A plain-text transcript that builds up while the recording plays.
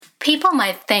People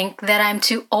might think that I'm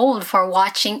too old for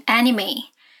watching anime,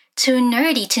 too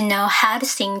nerdy to know how to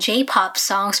sing J-pop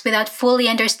songs without fully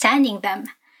understanding them,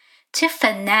 too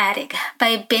fanatic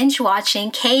by binge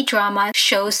watching K-drama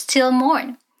shows till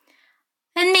morn,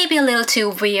 and maybe a little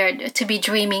too weird to be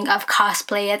dreaming of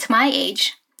cosplay at my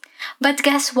age. But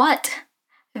guess what?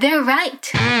 They're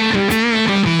right!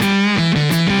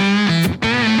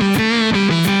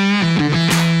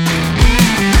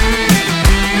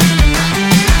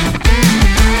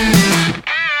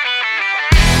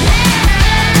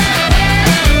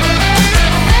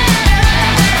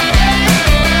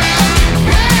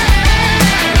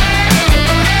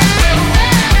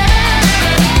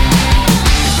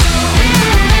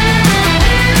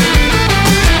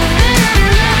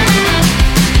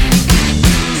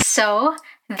 So,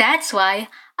 that's why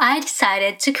I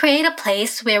decided to create a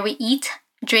place where we eat,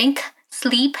 drink,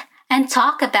 sleep, and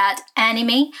talk about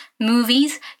anime,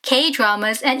 movies,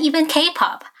 K-dramas, and even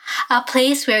K-pop. A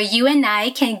place where you and I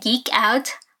can geek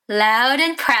out loud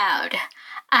and proud.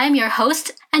 I'm your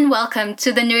host, and welcome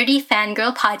to the Nerdy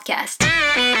Fangirl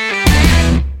podcast.